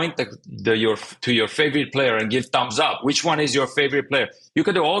is point to your favorite player and give thumbs up. Which one is your favorite player? You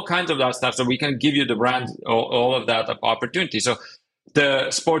could do all kinds of that stuff, so we can give you the brand all of that opportunity. So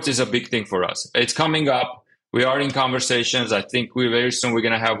the sports is a big thing for us. It's coming up. We are in conversations. I think very soon we're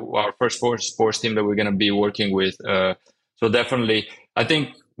going to have our first sports team that we're going to be working with. So definitely, I think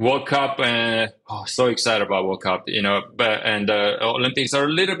World Cup, so excited about World Cup, and Olympics are a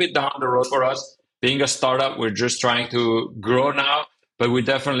little bit down the road for us. Being a startup, we're just trying to grow now, but we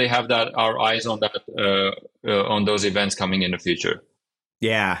definitely have our eyes on that, on those events coming in the future.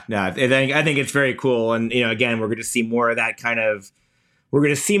 Yeah, no, I think it's very cool. And, again, we're going to see more of that kind of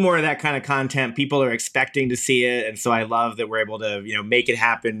content. People are expecting to see it. And so I love that we're able to, make it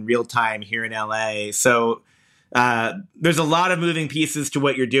happen real time here in LA. So there's a lot of moving pieces to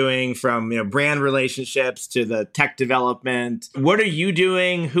what you're doing, from brand relationships to the tech development. What are you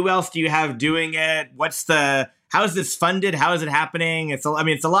doing? Who else do you have doing it? How is this funded? How is it happening? It's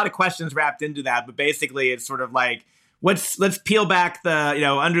a lot of questions wrapped into that, but basically it's sort of like, let's peel back the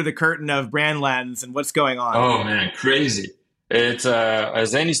under the curtain of BrandLens and what's going on. Oh man, crazy! It's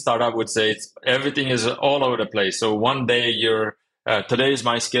as any startup would say, everything is all over the place. So one day today's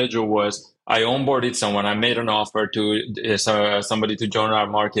my schedule was, I onboarded someone. I made an offer to somebody to join our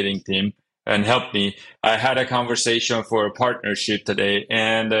marketing team and help me. I had a conversation for a partnership today,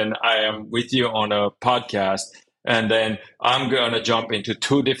 and then I am with you on a podcast, and then I'm going to jump into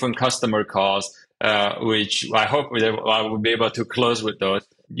 2 different customer calls, which I hope I will be able to close with those.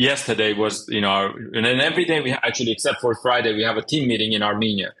 Yesterday was, and then every day we actually, except for Friday, we have a team meeting in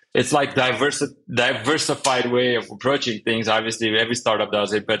Armenia. It's like diversified way of approaching things. Obviously, every startup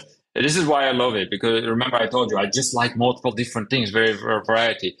does it, but this is why I love it, because remember I told you, I just like multiple different things, very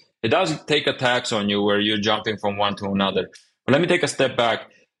variety. It doesn't take a tax on you where you're jumping from one to another. But let me take a step back.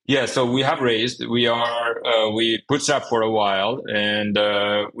 Yeah, so we have raised. We bootstrapped for a while, and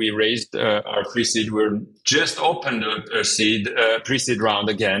we raised our pre-seed. We're just opened a pre-seed round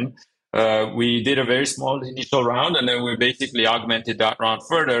again. We did a very small initial round, and then we basically augmented that round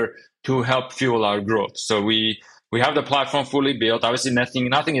further to help fuel our growth. So we have the platform fully built. Obviously,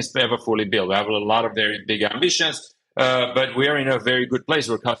 nothing is ever fully built. We have a lot of very big ambitions, but we are in a very good place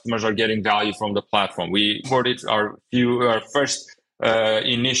where customers are getting value from the platform. We onboarded our first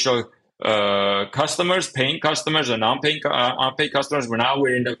initial customers, paying customers and unpaid customers.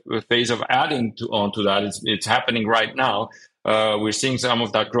 We're in the phase of adding onto that. It's happening right now. We're seeing some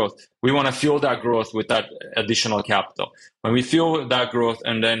of that growth. We want to fuel that growth with that additional capital. When we fuel that growth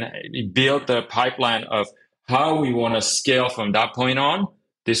and then build the pipeline of how we want to scale from that point on,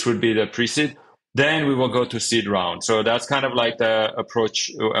 this would be the pre-seed. Then we will go to seed round. So that's kind of like the approach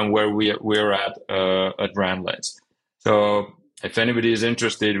and where we're at BrandLens. So if anybody is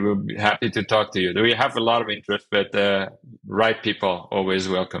interested, we'll be happy to talk to you. We have a lot of interest, but right people always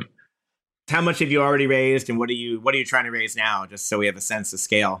welcome. How much have you already raised, and what are you trying to raise now, just so we have a sense of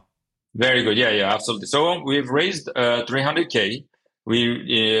scale? Very good. Yeah, absolutely. So we've raised $300K.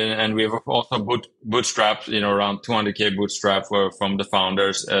 We've also bootstrapped, around $200K bootstrap from the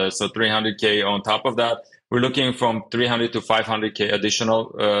founders. So $300K on top of that. We're looking from $300 to $500K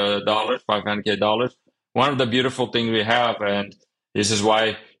additional $500K. One of the beautiful things we have, and this is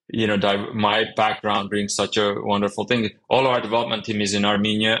why my background brings such a wonderful thing. All our development team is in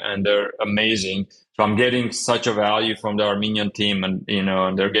Armenia, and they're amazing. So I'm getting such a value from the Armenian team, and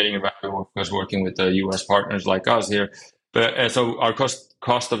and they're getting a value because working with the U.S. partners like us here. But so our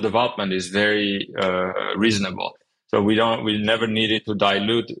cost of development is very reasonable. So we never needed to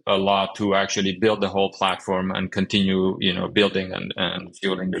dilute a lot to actually build the whole platform and continue, building and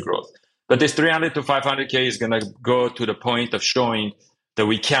fueling the growth. But this 300 to 500K is going to go to the point of showing that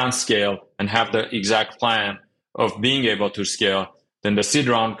we can scale and have the exact plan of being able to scale. Then the seed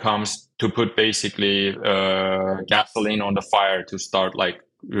round comes to put basically gasoline on the fire to start like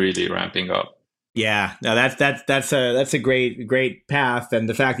really ramping up. Yeah, no, that's a great path, and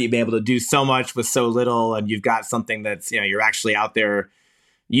the fact that you've been able to do so much with so little, and you've got something that's you're actually out there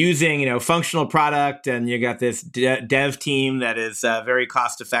using functional product, and you got this dev team that is very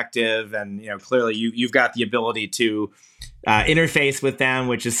cost effective, and clearly you've got the ability to interface with them,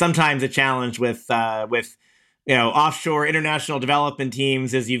 which is sometimes a challenge with offshore international development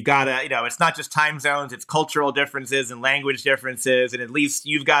teams. Is you've got to it's not just time zones, it's cultural differences and language differences, and at least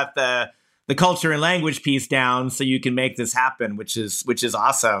you've got the culture and language piece down, so you can make this happen, which is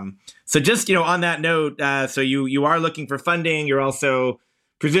awesome. So just on that note, so you are looking for funding. You're also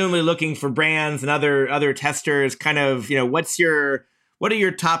presumably looking for brands and other testers. Kind of what are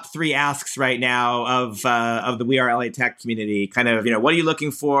your top 3 asks right now of the WeAreLATech community? Kind of what are you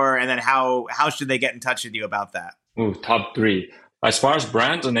looking for, and then how should they get in touch with you about that? Ooh, top 3. As far as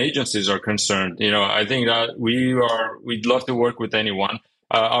brands and agencies are concerned, I think that we'd love to work with anyone.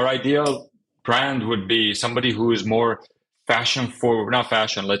 Our ideal brand would be somebody who is more fashion forward, not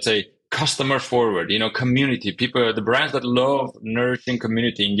fashion, let's say customer forward, community people, the brands that love nourishing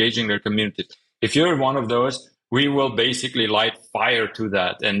community, engaging their community. If you're one of those, we will basically light fire to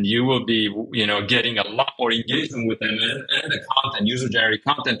that, and you will be, getting a lot more engagement with them and the content, user-generated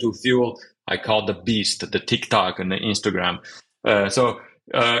content to fuel, I call the beast, the TikTok and the Instagram. So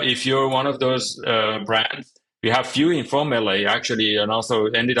if you're one of those brands, we have few from LA actually, and also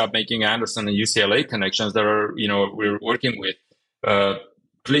ended up making Anderson and UCLA connections that are, we're working with.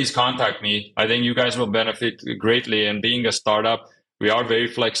 Please contact me. I think you guys will benefit greatly. And being a startup, we are very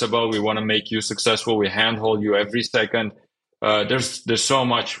flexible. We want to make you successful. We handhold you every second. There's so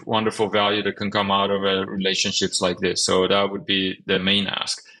much wonderful value that can come out of relationships like this. So that would be the main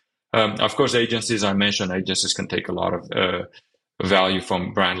ask. Of course, agencies, I mentioned, agencies can take a lot of value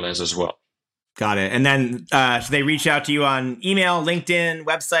from BrandLens as well. Got it. And then should they reach out to you on email, LinkedIn,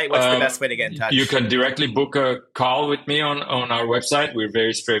 website? What's the best way to get in touch? You can directly book a call with me on our website. We're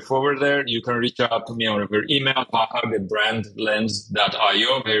very straightforward there. You can reach out to me on our email,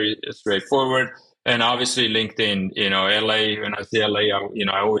 vahag@brandlens.io, very straightforward. And obviously LinkedIn, LA, when I say LA, I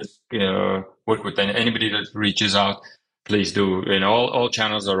always work with anybody that reaches out. Please do. All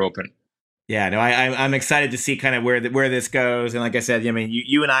channels are open. Yeah, no, I'm excited to see kind of where this goes. And like I said,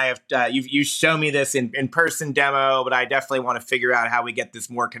 you and I have you show me this in person demo, but I definitely want to figure out how we get this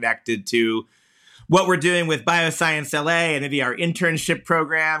more connected to what we're doing with Bioscience LA and maybe our internship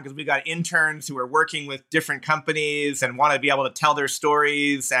program, because we've got interns who are working with different companies and want to be able to tell their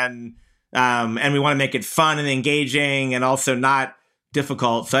stories, and we want to make it fun and engaging and also not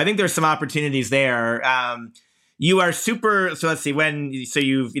difficult. So I think there's some opportunities there. You are super. So let's see.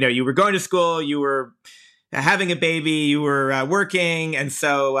 You were going to school, you were having a baby, you were working, and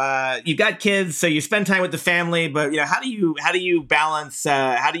so you got kids. So you spend time with the family. But how do you balance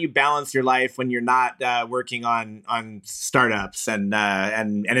your life when you're not working on startups and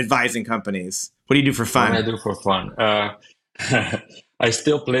advising companies? What do you do for fun? What I do for fun. I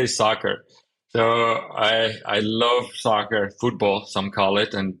still play soccer. So I love soccer, football, some call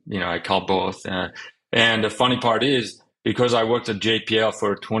it, and I call both. And the funny part is, because I worked at JPL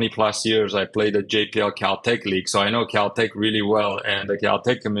for 20 plus years, I played at JPL Caltech League. So I know Caltech really well, and the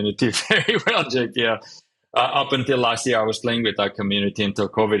Caltech community very well, JPL. Up until last year, I was playing with that community until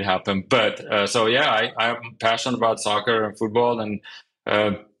COVID happened. But I'm passionate about soccer and football. And,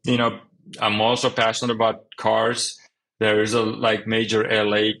 I'm also passionate about cars. There is a major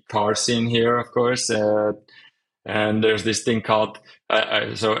LA car scene here, of course. And there's this thing called,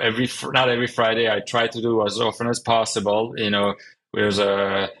 so not every Friday, I try to do as often as possible. There's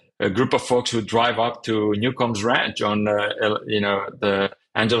a group of folks who drive up to Newcomb's Ranch on, the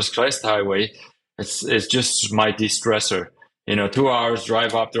Angeles Crest Highway. It's just my de-stressor. 2 hours,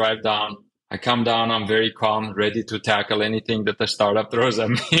 drive up, drive down. I come down, I'm very calm, ready to tackle anything that the startup throws at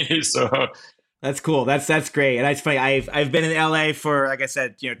me. So that's cool. That's great. And it's funny. I've been in LA for, like I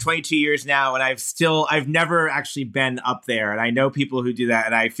said, 22 years now, and I've never actually been up there. And I know people who do that,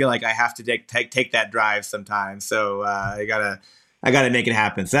 and I feel like I have to take that drive sometimes. So I gotta make it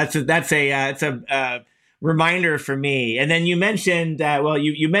happen. So it's a reminder for me. And then you mentioned,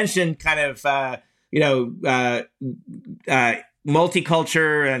 you mentioned kind of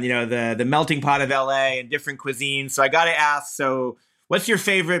multicultural and the melting pot of LA and different cuisines. So I got to ask, so what's your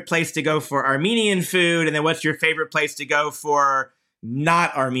favorite place to go for Armenian food? And then what's your favorite place to go for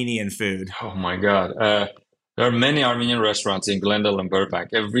not Armenian food? Oh my God. There are many Armenian restaurants in Glendale and Burbank.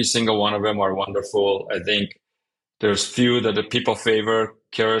 Every single one of them are wonderful. I think there's few that the people favor.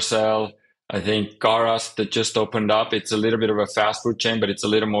 Carousel, I think Garas that just opened up. It's a little bit of a fast food chain, but it's a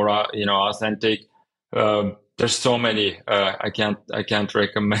little more, authentic. There's so many. I can't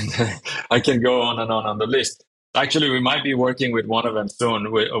recommend. I can go on and on the list. Actually, we might be working with one of them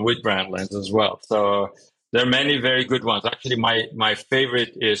soon with BrandLens as well. So there are many very good ones. Actually, my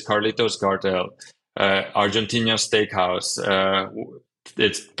favorite is Carlitos Cartel, Argentinian steakhouse.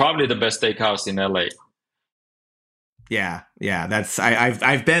 It's probably the best steakhouse in LA. Yeah. That's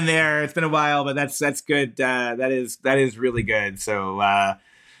I've been there. It's been a while, but that's good. That is really good. So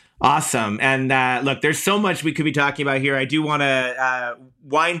awesome. And look, there's so much we could be talking about here. I do want to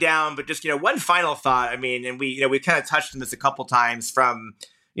wind down, but just one final thought. I mean, and we kind of touched on this a couple times, from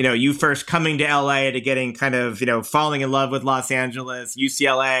you first coming to LA to getting kind of falling in love with Los Angeles,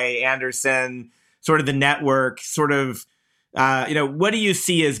 UCLA, Anderson, sort of the network, sort of. What do you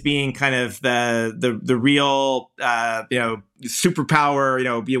see as being kind of the real,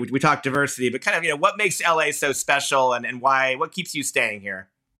 superpower? We talk diversity, but kind of, what makes LA so special, and why? What keeps you staying here?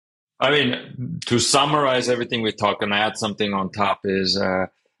 I mean, to summarize everything we talked and add something on top is,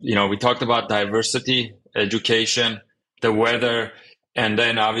 we talked about diversity, education, the weather, and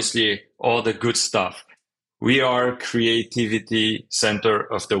then obviously all the good stuff. We are creativity center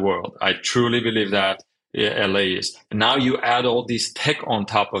of the world. I truly believe that. LA is. And now you add all these tech on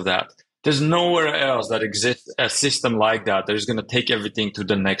top of that. There's nowhere else that exists a system like that is going to take everything to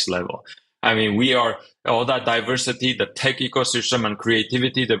the next level. I mean, we are all that diversity, the tech ecosystem and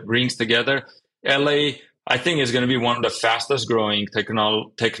creativity that brings together. LA, I think, is going to be one of the fastest growing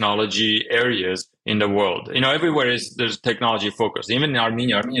technology areas in the world. Everywhere there's technology focus. Even in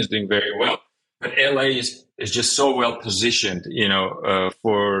Armenia is doing very well. But LA is just so well positioned,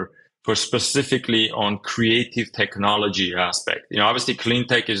 for specifically on creative technology aspect. Obviously clean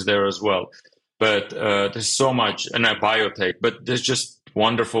tech is there as well, but there's so much, and biotech, but there's just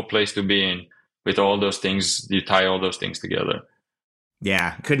wonderful place to be in with all those things. You tie all those things together.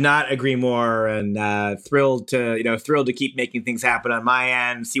 Yeah, could not agree more, and thrilled to keep making things happen on my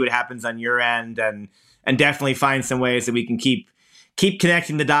end, see what happens on your end, and definitely find some ways that we can keep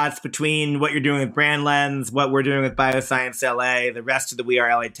connecting the dots between what you're doing with BrandLens, what we're doing with Bioscience LA, the rest of the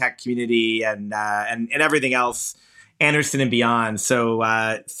WeAreLATech community, and everything else, Anderson and beyond. So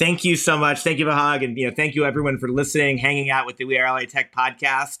thank you so much. Thank you, Vahag, and thank you everyone for listening, hanging out with the WeAreLATech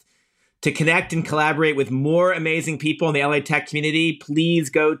podcast. To connect and collaborate with more amazing people in the LA Tech community, please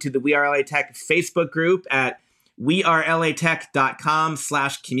go to the WeAreLATech Facebook group at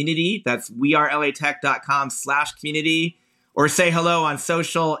wearelatech.com/community. That's wearelatech.com/community. Or say hello on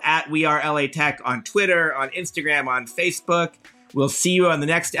social at WeAreLATech on Twitter, on Instagram, on Facebook. We'll see you on the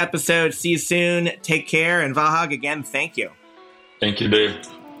next episode. See you soon. Take care. And Vahag, again, thank you. Thank you, Dave.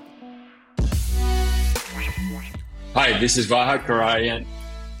 Hi, this is Vahag Karayan,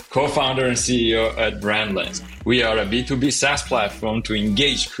 co-founder and CEO at BrandLens. We are a B2B SaaS platform to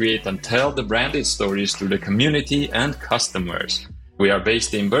engage, create, and tell the branded stories to the community and customers. We are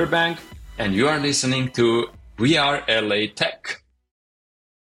based in Burbank, and you are listening to WeAreLATech.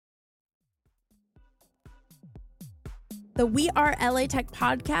 The WeAreLATech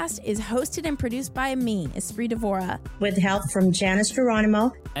podcast is hosted and produced by me, Esprit Devora, with help from Janice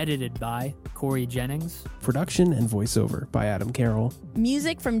Geronimo. Edited by Corey Jennings. Production and voiceover by Adam Carroll.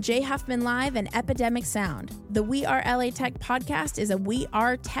 Music from Jay Huffman Live and Epidemic Sound. The WeAreLATech podcast is a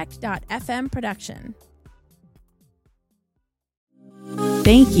WeAreTech.fm production.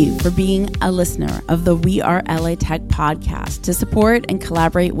 Thank you for being a listener of the WeAreLATech podcast. To support and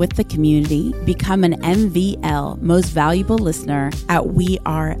collaborate with the community, become an MVL, Most Valuable Listener, at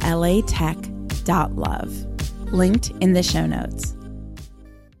WeAreLATech.love. Linked in the show notes.